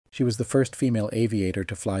She was the first female aviator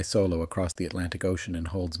to fly solo across the Atlantic Ocean and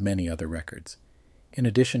holds many other records. In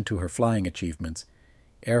addition to her flying achievements,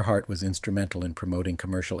 Earhart was instrumental in promoting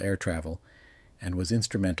commercial air travel and was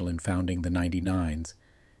instrumental in founding the 99s,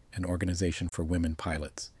 an organization for women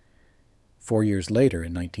pilots. 4 years later,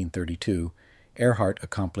 in 1932, Earhart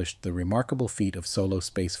accomplished the remarkable feat of solo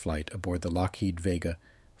spaceflight aboard the Lockheed Vega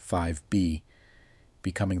 5B,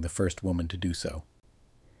 becoming the first woman to do so.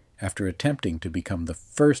 After attempting to become the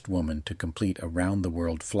first woman to complete a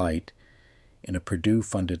round-the-world flight in a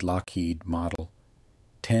Purdue-funded Lockheed Model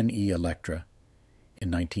 10E Electra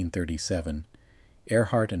in 1937,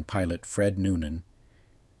 Earhart and pilot Fred Noonan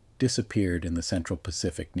disappeared in the Central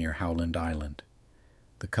Pacific near Howland Island.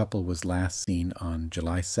 The couple was last seen on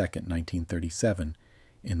July 2, 1937,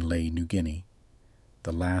 in Lae, New Guinea,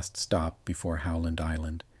 the last stop before Howland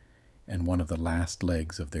Island and one of the last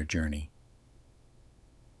legs of their journey.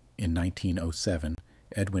 In 1907,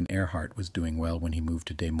 Edwin Earhart was doing well when he moved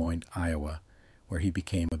to Des Moines, Iowa, where he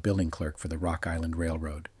became a billing clerk for the Rock Island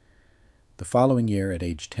Railroad. The following year, at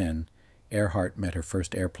age 10, Earhart met her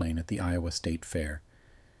first airplane at the Iowa State Fair.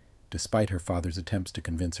 Despite her father's attempts to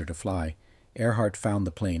convince her to fly, Earhart found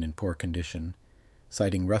the plane in poor condition.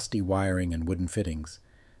 Citing rusty wiring and wooden fittings,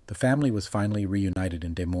 the family was finally reunited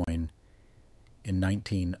in Des Moines in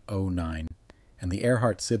 1909, and the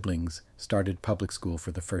Earhart siblings started public school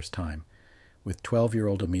for the first time, with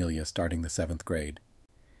 12-year-old Amelia starting the 7th grade.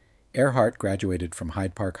 Earhart graduated from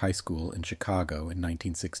Hyde Park High School in Chicago in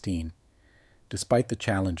 1916. Despite the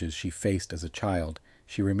challenges she faced as a child,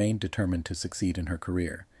 she remained determined to succeed in her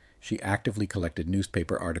career. She actively collected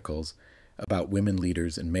newspaper articles about women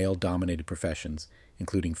leaders in male-dominated professions,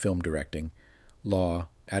 including film directing, law,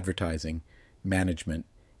 advertising, management,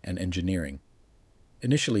 and engineering.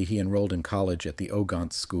 Initially, he enrolled in college at the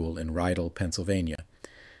Ogontz School in Rydal, Pennsylvania,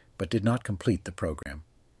 but did not complete the program.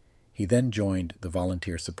 He then joined the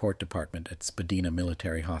Volunteer Support Department at Spadina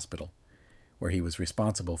Military Hospital, where he was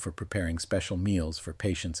responsible for preparing special meals for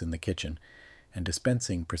patients in the kitchen and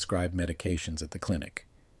dispensing prescribed medications at the clinic.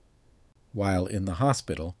 While in the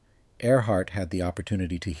hospital, Earhart had the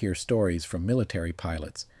opportunity to hear stories from military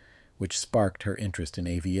pilots, which sparked her interest in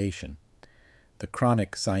aviation. The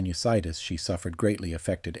chronic sinusitis she suffered greatly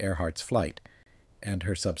affected Earhart's flight and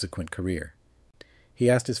her subsequent career. He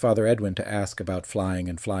asked his father Edwin to ask about flying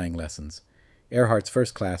and flying lessons. Earhart's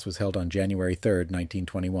first class was held on January 3,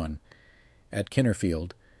 1921, at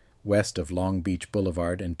Kinnerfield, west of Long Beach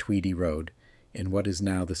Boulevard and Tweedy Road, in what is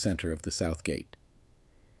now the center of the South Gate.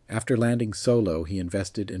 After landing solo, he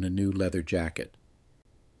invested in a new leather jacket.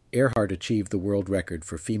 Earhart achieved the world record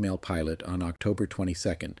for female pilot on October 22,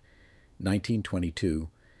 1922,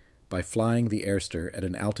 by flying the Airster at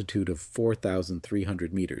an altitude of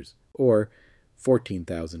 4,300 meters, or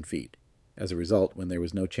 14,000 feet. As a result, when there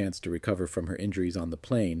was no chance to recover from her injuries on the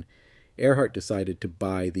plane, Earhart decided to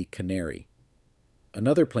buy the Canary.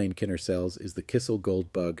 Another plane Kinner sells is the Kissel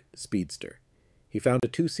Goldbug Speedster. He found a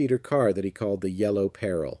two-seater car that he called the Yellow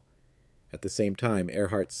Peril. At the same time,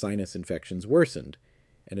 Earhart's sinus infections worsened,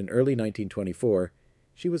 and in early 1924,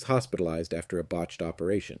 she was hospitalized after a botched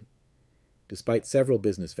operation. Despite several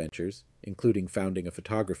business ventures, including founding a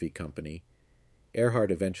photography company,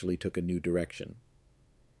 Earhart eventually took a new direction.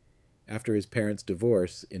 After his parents'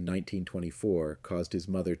 divorce in 1924 caused his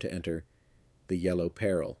mother to enter the Yellow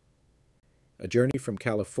Peril, a journey from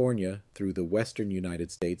California through the western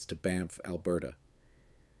United States to Banff, Alberta.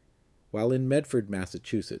 While in Medford,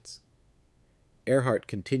 Massachusetts, Earhart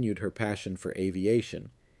continued her passion for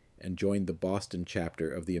aviation and joined the Boston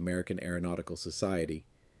chapter of the American Aeronautical Society,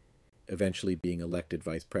 eventually being elected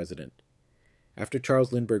vice president. After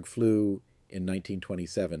Charles Lindbergh flew in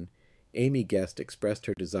 1927, Amy Guest expressed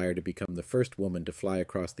her desire to become the first woman to fly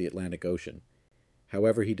across the Atlantic Ocean.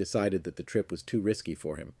 However, he decided that the trip was too risky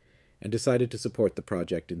for him, and decided to support the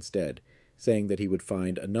project instead, saying that he would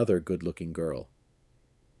find another good-looking girl.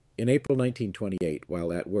 In April 1928,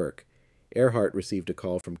 while at work, Earhart received a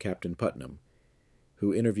call from Captain Putnam,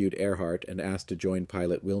 who interviewed Earhart and asked to join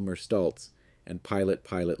pilot Wilmer Stultz and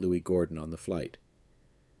pilot Louis Gordon on the flight.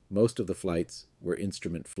 Most of the flights were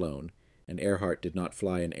instrument-flown, and Earhart did not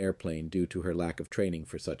fly an airplane due to her lack of training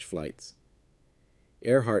for such flights.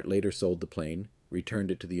 Earhart later sold the plane,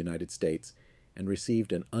 returned it to the United States, and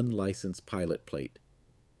received an unlicensed pilot plate,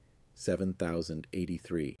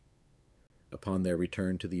 7083. Upon their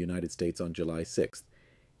return to the United States on July 6th,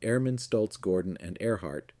 Airmen Stultz, Gordon, and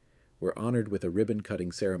Earhart were honored with a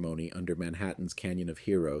ribbon-cutting ceremony under Manhattan's Canyon of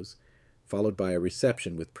Heroes, followed by a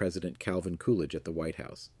reception with President Calvin Coolidge at the White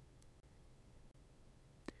House.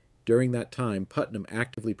 During that time, Putnam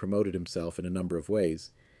actively promoted himself in a number of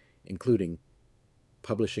ways, including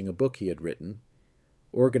publishing a book he had written,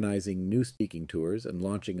 organizing new speaking tours, and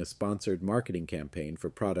launching a sponsored marketing campaign for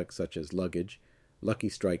products such as luggage, Lucky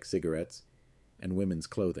Strike cigarettes, and women's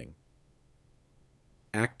clothing.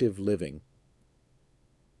 Active living.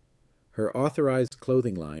 Her authorized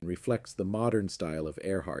clothing line reflects the modern style of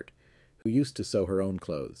Earhart, who used to sew her own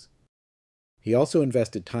clothes. He also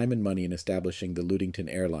invested time and money in establishing the Ludington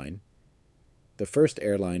Airline, the first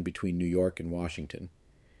airline between New York and Washington.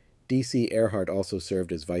 D.C. Earhart also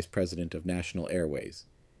served as vice president of National Airways,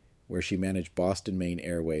 where she managed Boston Maine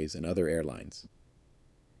Airways and other airlines.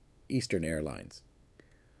 Eastern Airlines.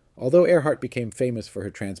 Although Earhart became famous for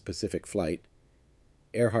her trans-Pacific flight,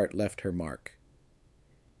 Earhart left her mark.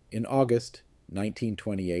 In August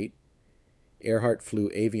 1928, Earhart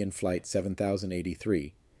flew Avian Flight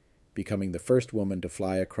 7083, becoming the first woman to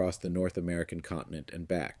fly across the North American continent and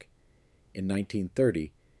back. In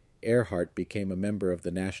 1930, Earhart became a member of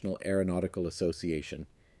the National Aeronautical Association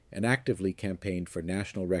and actively campaigned for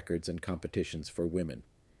national records and competitions for women.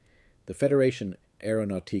 The Fédération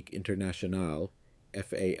Aéronautique Internationale,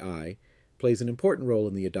 FAI, plays an important role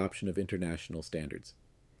in the adoption of international standards.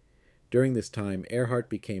 During this time, Earhart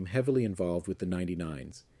became heavily involved with the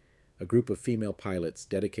 99s, a group of female pilots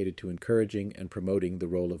dedicated to encouraging and promoting the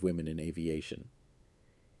role of women in aviation.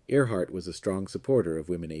 Earhart was a strong supporter of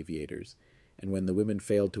women aviators, and when the women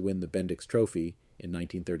failed to win the Bendix Trophy in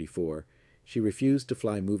 1934, she refused to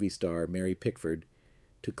fly movie star Mary Pickford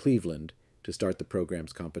to Cleveland to start the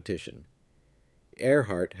program's competition.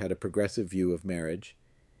 Earhart had a progressive view of marriage,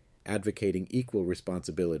 advocating equal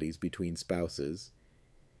responsibilities between spouses,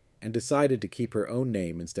 and decided to keep her own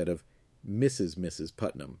name instead of Mrs.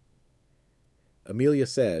 Putnam. Amelia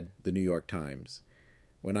said, The New York Times,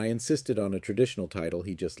 "When I insisted on a traditional title,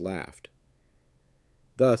 he just laughed."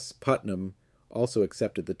 Thus, Putnam also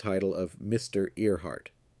accepted the title of Mr.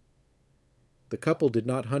 Earhart. The couple did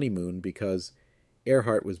not honeymoon because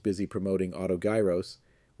Earhart was busy promoting Autogyros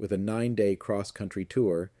with a 9-day cross-country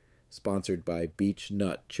tour sponsored by Beech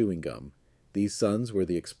Nut Chewing Gum. These sons were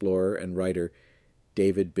the explorer and writer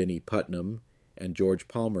David Binney Putnam and George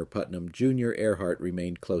Palmer Putnam. Jr. Earhart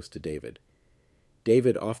remained close to David.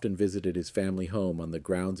 David often visited his family home on the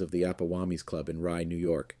grounds of the Appowamis Club in Rye, New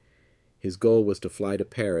York. His goal was to fly to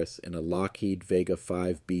Paris in a Lockheed Vega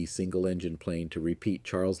 5B single-engine plane to repeat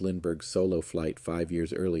Charles Lindbergh's solo flight 5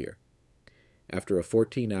 years earlier. After a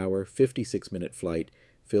 14-hour, 56-minute flight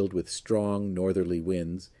filled with strong northerly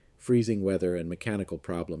winds, freezing weather, and mechanical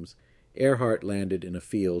problems, Earhart landed in a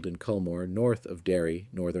field in Culmore, north of Derry,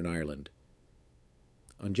 Northern Ireland.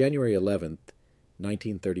 On January 11,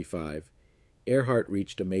 1935, Earhart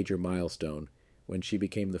reached a major milestone when she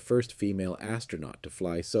became the first female astronaut to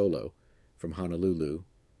fly solo from Honolulu,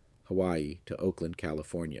 Hawaii, to Oakland,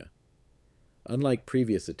 California. Unlike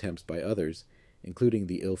previous attempts by others, including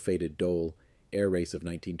the ill-fated Dole air race of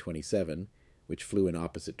 1927, which flew in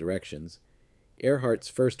opposite directions, Earhart's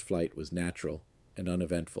first flight was natural and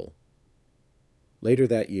uneventful. Later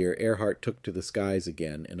that year, Earhart took to the skies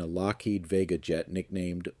again in a Lockheed Vega jet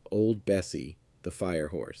nicknamed Old Bessie, the Fire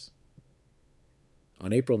Horse.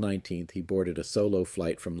 On April 19th, he boarded a solo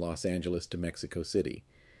flight from Los Angeles to Mexico City.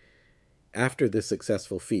 After this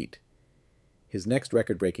successful feat, his next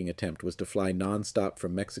record-breaking attempt was to fly non-stop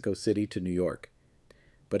from Mexico City to New York.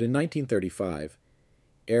 But in 1935,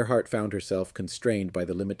 Earhart found herself constrained by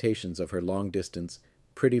the limitations of her long-distance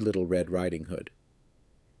Pretty Little Red Riding Hood.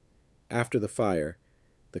 After the fire,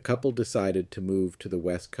 the couple decided to move to the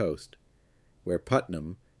West Coast, where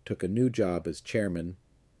Putnam took a new job as chairman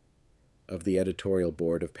of the editorial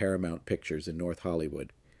board of Paramount Pictures in North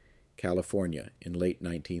Hollywood, California, in late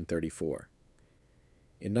 1934.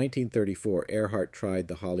 In 1934, Earhart tried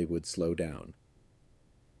the Hollywood slow down.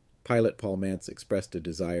 Pilot Paul Mantz expressed a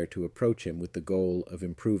desire to approach him with the goal of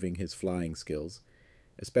improving his flying skills,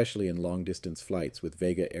 especially in long-distance flights with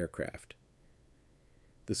Vega aircraft.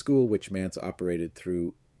 The school, which Mantz operated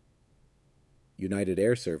through United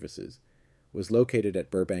Air Services, was located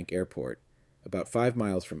at Burbank Airport, about 5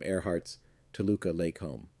 miles from Earhart's Toluca Lake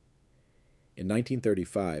home. In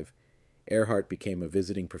 1935, Earhart became a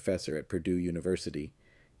visiting professor at Purdue University,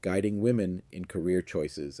 guiding women in career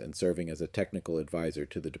choices and serving as a technical advisor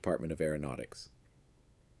to the Department of Aeronautics.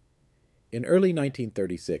 In early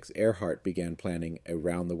 1936, Earhart began planning a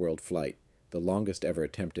round-the-world flight, the longest ever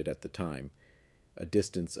attempted at the time, a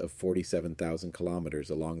distance of 47,000 kilometers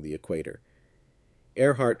along the equator.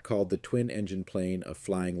 Earhart called the twin-engine plane a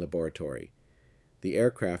flying laboratory. The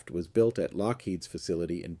aircraft was built at Lockheed's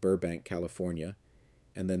facility in Burbank, California,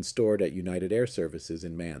 and then stored at United Air Services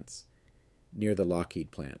in Mantz, near the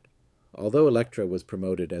Lockheed plant. Although Electra was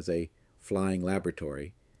promoted as a flying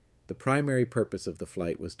laboratory, The primary purpose of the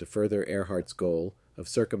flight was to further Earhart's goal of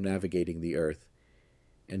circumnavigating the Earth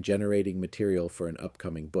and generating material for an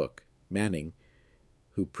upcoming book. Manning,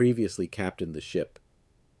 who previously captained the ship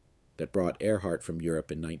that brought Earhart from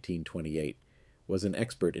Europe in 1928, was an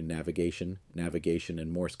expert in navigation, and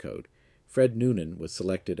Morse code. Fred Noonan was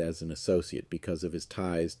selected as an associate because of his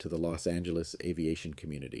ties to the Los Angeles aviation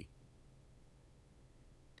community.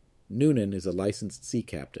 Noonan is a licensed sea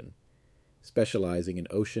captain, specializing in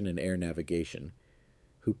ocean and air navigation,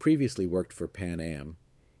 who previously worked for Pan Am.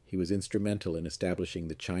 He was instrumental in establishing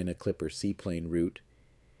the China Clipper seaplane route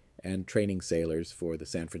and training sailors for the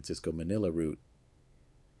San Francisco-Manila route.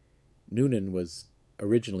 Noonan was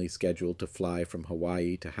originally scheduled to fly from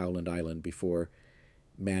Hawaii to Howland Island before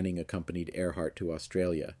Manning accompanied Earhart to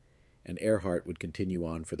Australia, and Earhart would continue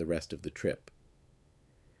on for the rest of the trip.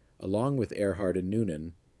 Along with Earhart and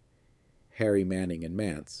Noonan, Harry Manning and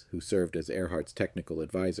Mance, who served as Earhart's technical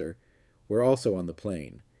advisor, were also on the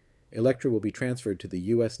plane. Electra will be transferred to the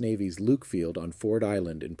U.S. Navy's Luke Field on Ford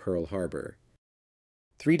Island in Pearl Harbor.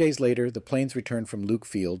 3 days later, the planes returned from Luke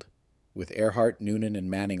Field, with Earhart, Noonan, and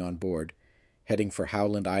Manning on board, heading for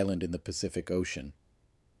Howland Island in the Pacific Ocean.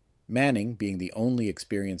 Manning, being the only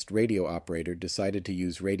experienced radio operator, decided to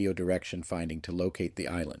use radio direction finding to locate the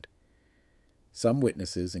island. Some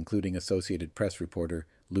witnesses, including Associated Press reporter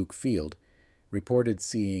Luke Field, reported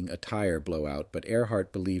seeing a tire blow out, but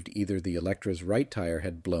Earhart believed either the Electra's right tire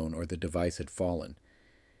had blown or the device had fallen.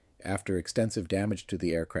 After extensive damage to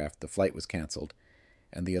the aircraft, the flight was canceled,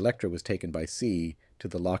 and the Electra was taken by sea to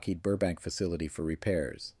the Lockheed Burbank facility for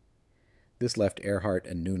repairs. This left Earhart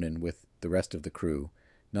and Noonan with the rest of the crew,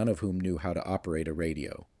 none of whom knew how to operate a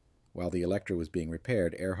radio. While the Electra was being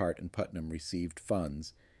repaired, Earhart and Putnam received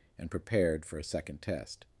funds and prepared for a second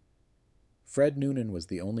test. Fred Noonan was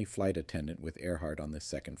the only flight attendant with Earhart on this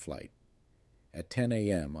second flight. At 10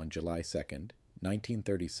 a.m. on July 2,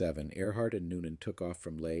 1937, Earhart and Noonan took off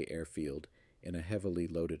from Lay Airfield in a heavily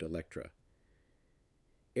loaded Electra.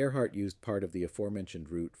 Earhart used part of the aforementioned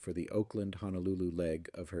route for the Oakland-Honolulu leg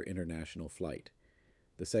of her international flight.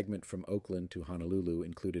 The segment from Oakland to Honolulu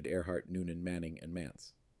included Earhart, Noonan, Manning, and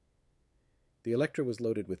Mance. The Electra was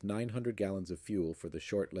loaded with 900 gallons of fuel for the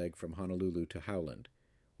short leg from Honolulu to Howland,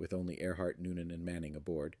 with only Earhart, Noonan, and Manning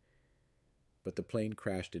aboard, but the plane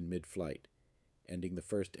crashed in mid-flight, ending the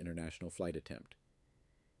first international flight attempt.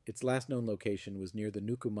 Its last known location was near the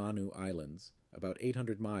Nukumanu Islands, about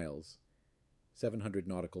 800 miles, 700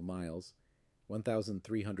 nautical miles,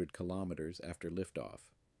 1,300 kilometers after liftoff.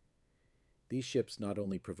 These ships not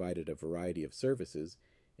only provided a variety of services,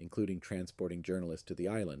 including transporting journalists to the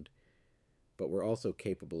island, but were also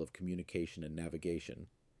capable of communication and navigation.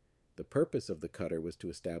 The purpose of the cutter was to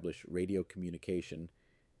establish radio communication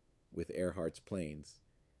with Earhart's planes,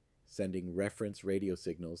 sending reference radio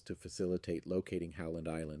signals to facilitate locating Howland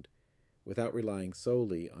Island without relying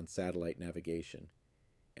solely on satellite navigation,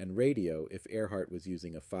 and radio if Earhart was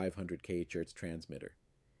using a 500 kHz transmitter.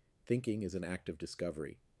 Thinking is an act of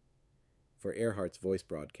discovery. For Earhart's voice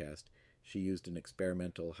broadcast, she used an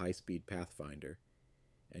experimental high-speed pathfinder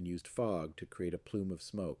and used fog to create a plume of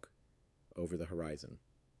smoke over the horizon.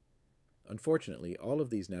 Unfortunately, all of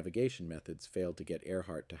these navigation methods failed to get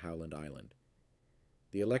Earhart to Howland Island.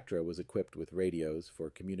 The Electra was equipped with radios for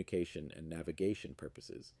communication and navigation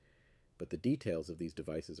purposes, but the details of these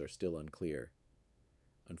devices are still unclear.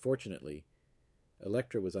 Unfortunately,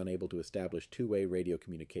 Electra was unable to establish two-way radio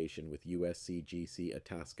communication with USCGC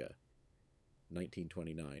Itasca,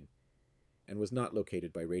 1929, and was not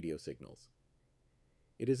located by radio signals.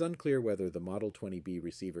 It is unclear whether the Model 20B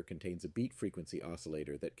receiver contains a beat frequency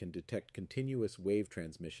oscillator that can detect continuous wave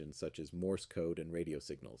transmissions such as Morse code and radio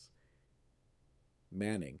signals.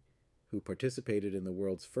 Manning, who participated in the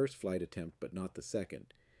world's first flight attempt but not the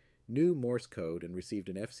second, knew Morse code and received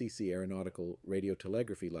an FCC aeronautical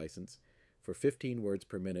radiotelegraphy license for 15 words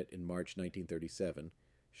per minute in March 1937,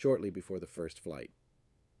 shortly before the first flight.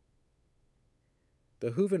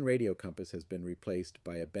 The Hooven radio compass has been replaced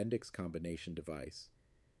by a Bendix combination device,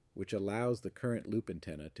 which allows the current loop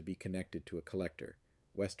antenna to be connected to a collector,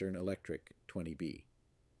 Western Electric 20B.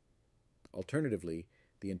 Alternatively,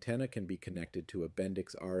 the antenna can be connected to a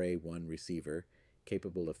Bendix RA1 receiver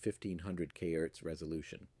capable of 1500 kHz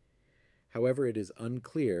resolution. However, it is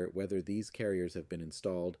unclear whether these carriers have been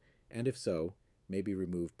installed and, if so, may be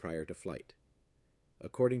removed prior to flight.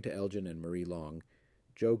 According to Elgin and Marie Long,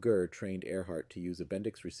 Joe Gurr trained Earhart to use a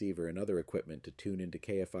Bendix receiver and other equipment to tune into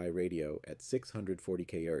KFI radio at 640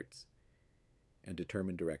 kHz and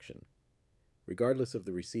determine direction. Regardless of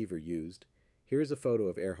the receiver used, here is a photo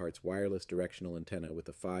of Earhart's wireless directional antenna with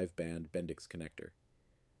a 5-band Bendix connector.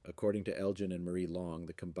 According to Elgin and Marie Long,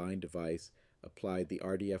 the combined device applied the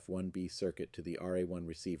RDF-1B circuit to the RA-1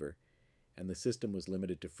 receiver, and the system was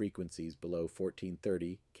limited to frequencies below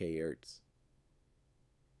 1430 kHz.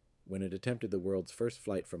 When it attempted the world's first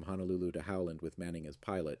flight from Honolulu to Howland with Manning as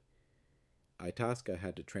pilot, Itasca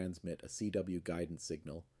had to transmit a CW guidance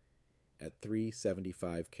signal at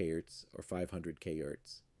 375 kHz or 500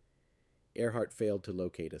 kHz. Earhart failed to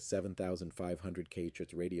locate a 7,500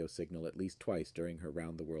 kHz radio signal at least twice during her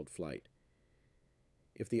round-the-world flight.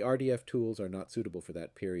 If the RDF tools are not suitable for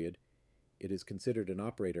that period, it is considered an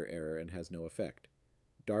operator error and has no effect.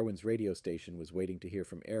 Darwin's radio station was waiting to hear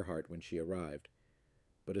from Earhart when she arrived,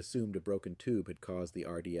 but assumed a broken tube had caused the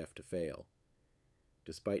RDF to fail.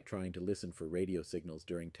 Despite trying to listen for radio signals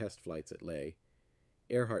during test flights at Lae,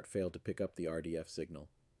 Earhart failed to pick up the RDF signal.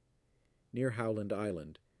 Near Howland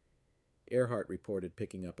Island, Earhart reported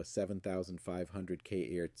picking up a 7,500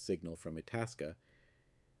 kHz signal from Itasca,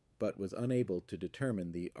 but was unable to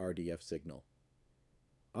determine the RDF signal.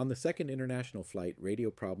 On the second international flight, radio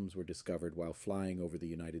problems were discovered while flying over the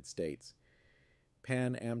United States.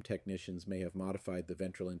 Pan Am technicians may have modified the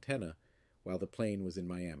ventral antenna while the plane was in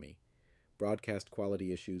Miami. Broadcast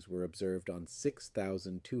quality issues were observed on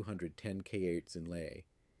 6,210 kHz in Lae.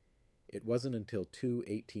 It wasn't until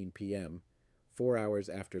 2:18 p.m., 4 hours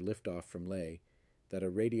after liftoff from Lae, that a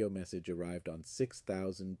radio message arrived on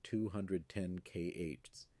 6,210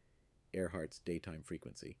 kHz, Earhart's daytime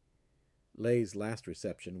frequency. Lae's last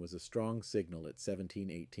reception was a strong signal at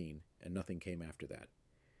 1718, and nothing came after that.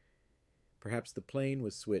 Perhaps the plane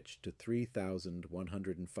was switched to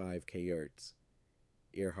 3,105 kHz,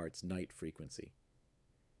 Earhart's night frequency.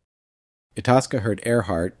 Itasca heard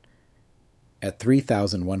Earhart at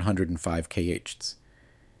 3,105 kHz,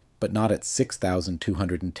 but not at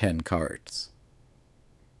 6,210 kHz.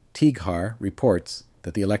 Teaghar reports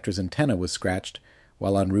that the Electra's antenna was scratched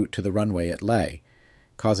while en route to the runway at Lae,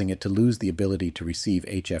 causing it to lose the ability to receive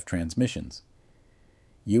HF transmissions.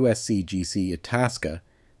 USCGC Itasca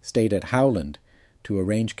stayed at Howland to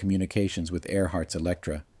arrange communications with Earhart's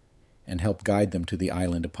Electra and help guide them to the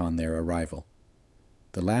island upon their arrival.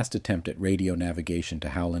 The last attempt at radio navigation to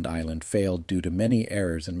Howland Island failed due to many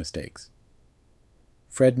errors and mistakes.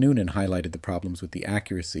 Fred Noonan highlighted the problems with the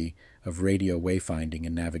accuracy of radio wayfinding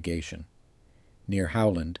and navigation. Near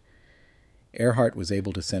Howland, Earhart was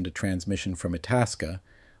able to send a transmission from Itasca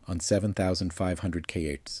on 7,500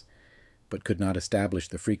 kHz, but could not establish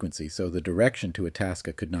the frequency, so the direction to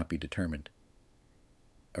Itasca could not be determined.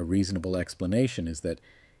 A reasonable explanation is that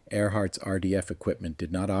Earhart's RDF equipment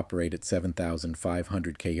did not operate at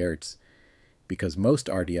 7,500 kHz because most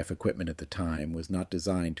RDF equipment at the time was not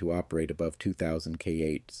designed to operate above 2,000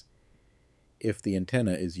 kHz. If the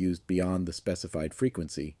antenna is used beyond the specified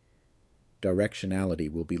frequency,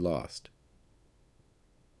 directionality will be lost.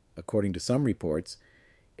 According to some reports,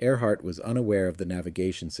 Earhart was unaware of the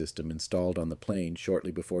navigation system installed on the plane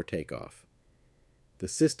shortly before takeoff. The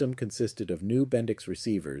system consisted of new Bendix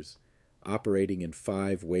receivers operating in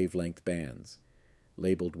 5 wavelength bands,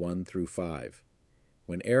 labeled 1 through 5.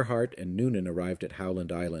 When Earhart and Noonan arrived at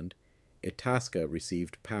Howland Island, Itasca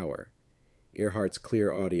received power. Earhart's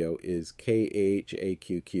clear audio is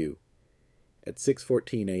KHAQQ. At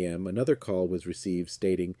 6:14 a.m., another call was received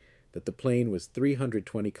stating that the plane was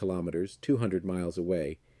 320 kilometers, 200 miles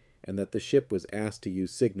away, and that the ship was asked to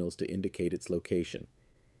use signals to indicate its location.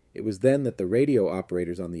 It was then that the radio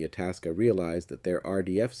operators on the Itasca realized that their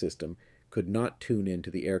RDF system could not tune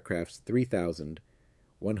into the aircraft's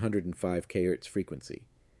 3,105 kHz frequency.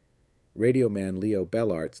 Radio man Leo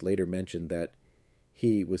Bellarts later mentioned that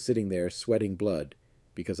he was sitting there sweating blood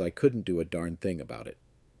because I couldn't do a darn thing about it.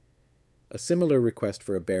 A similar request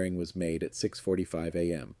for a bearing was made at 6:45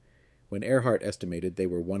 a.m., when Earhart estimated they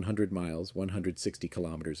were 100 miles, 160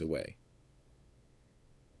 kilometers away.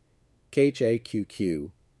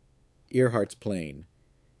 KHAQQ, Earhart's plane,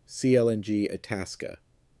 CLNG Itasca.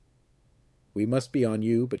 We must be on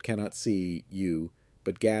you but cannot see you,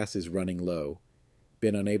 but gas is running low.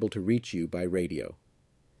 Been unable to reach you by radio.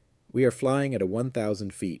 We are flying at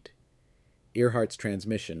 1,000 feet. Earhart's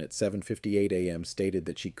transmission at 7:58 a.m. stated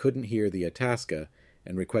that she couldn't hear the Itasca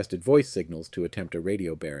and requested voice signals to attempt a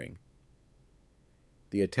radio bearing.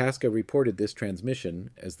 The Itasca reported this transmission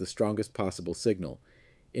as the strongest possible signal,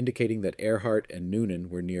 indicating that Earhart and Noonan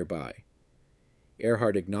were nearby.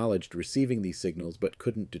 Earhart acknowledged receiving these signals but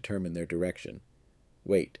couldn't determine their direction.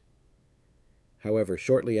 Wait. However,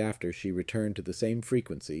 shortly after, she returned to the same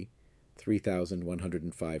frequency,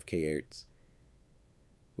 3,105 kHz,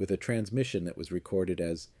 with a transmission that was recorded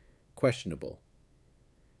as questionable.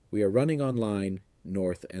 We are running on line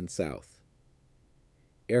north and south.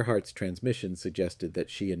 Earhart's transmission suggested that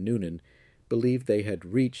she and Noonan believed they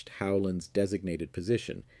had reached Howland's designated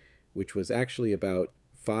position, which was actually about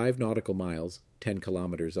 5 nautical miles, 10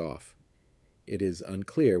 kilometers off. It is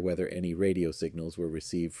unclear whether any radio signals were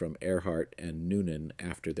received from Earhart and Noonan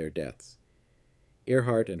after their deaths.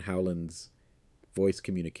 Earhart and Howland's voice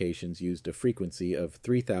communications used a frequency of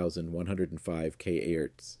 3,105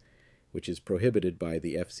 kHz, which is prohibited by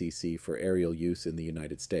the FCC for aerial use in the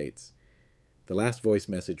United States. The last voice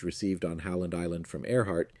message received on Howland Island from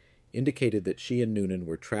Earhart indicated that she and Noonan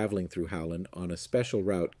were traveling through Howland on a special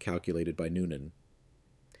route calculated by Noonan.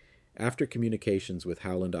 After communications with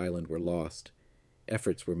Howland Island were lost,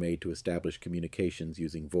 efforts were made to establish communications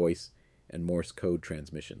using voice and Morse code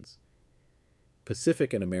transmissions.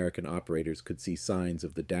 Pacific and American operators could see signs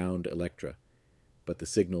of the downed Electra, but the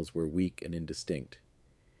signals were weak and indistinct.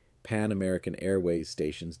 Pan-American Airways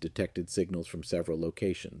stations detected signals from several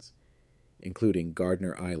locations, including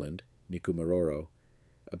Gardner Island, Nikumaroro,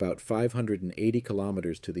 about 580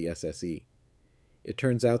 kilometers to the SSE. It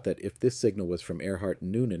turns out that if this signal was from Earhart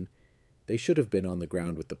and Noonan, they should have been on the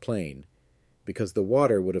ground with the plane, because the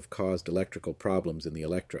water would have caused electrical problems in the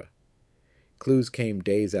Electra. Clues came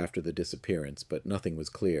days after the disappearance, but nothing was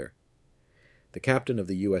clear. The captain of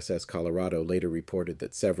the USS Colorado later reported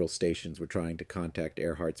that several stations were trying to contact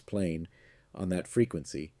Earhart's plane on that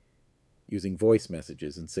frequency, using voice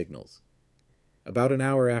messages and signals. About an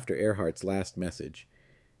hour after Earhart's last message,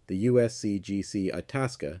 the USCGC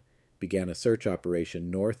Itasca began a search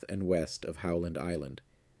operation north and west of Howland Island,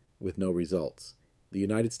 with no results. The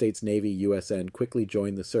United States Navy USN quickly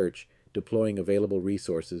joined the search, deploying available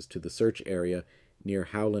resources to the search area near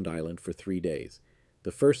Howland Island for 3 days.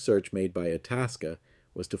 The first search made by Itasca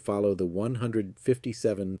was to follow the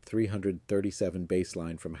 157-337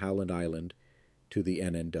 baseline from Howland Island to the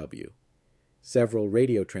NNW. Several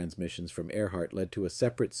radio transmissions from Earhart led to a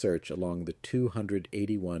separate search along the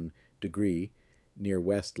 281-degree near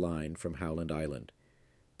west line from Howland Island,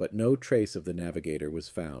 but no trace of the navigator was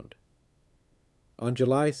found. On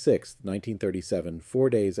July 6, 1937, 4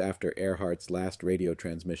 days after Earhart's last radio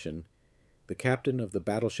transmission, the captain of the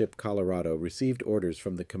battleship Colorado received orders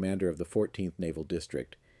from the commander of the 14th Naval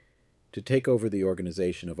District to take over the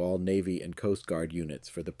organization of all Navy and Coast Guard units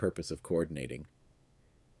for the purpose of coordinating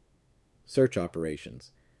search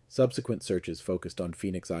operations. Subsequent searches focused on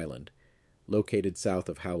Phoenix Island, located south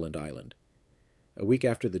of Howland Island. A week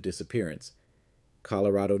after the disappearance,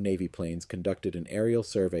 Colorado Navy planes conducted an aerial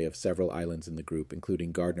survey of several islands in the group,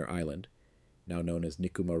 including Gardner Island, now known as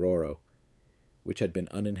Nikumaroro, which had been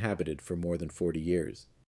uninhabited for more than 40 years.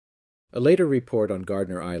 A later report on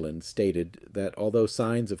Gardner Island stated that although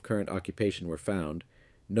signs of current occupation were found,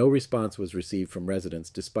 no response was received from residents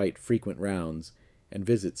despite frequent rounds and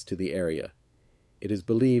visits to the area. It is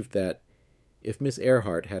believed that if Miss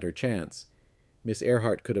Earhart had her chance, Miss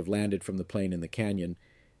Earhart could have landed from the plane in the canyon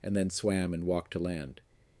and then swam and walked to land.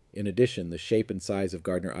 In addition, the shape and size of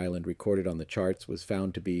Gardner Island recorded on the charts was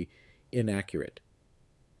found to be inaccurate.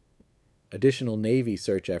 Additional Navy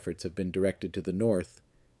search efforts have been directed to the north,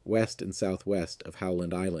 west, and southwest of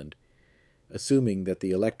Howland Island, assuming that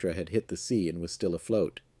the Electra had hit the sea and was still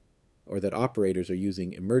afloat, or that operators are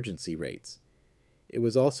using emergency rates. It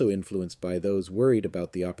was also influenced by those worried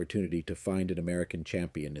about the opportunity to find an American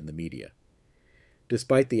champion in the media.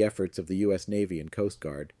 Despite the efforts of the U.S. Navy and Coast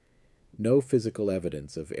Guard, no physical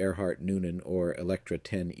evidence of Earhart, Noonan, or Electra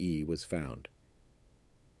 10E was found.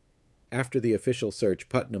 After the official search,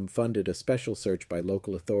 Putnam funded a special search by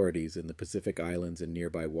local authorities in the Pacific Islands and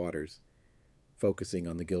nearby waters, focusing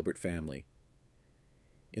on the Gilbert family.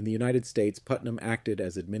 In the United States, Putnam acted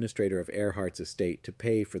as administrator of Earhart's estate to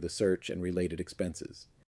pay for the search and related expenses.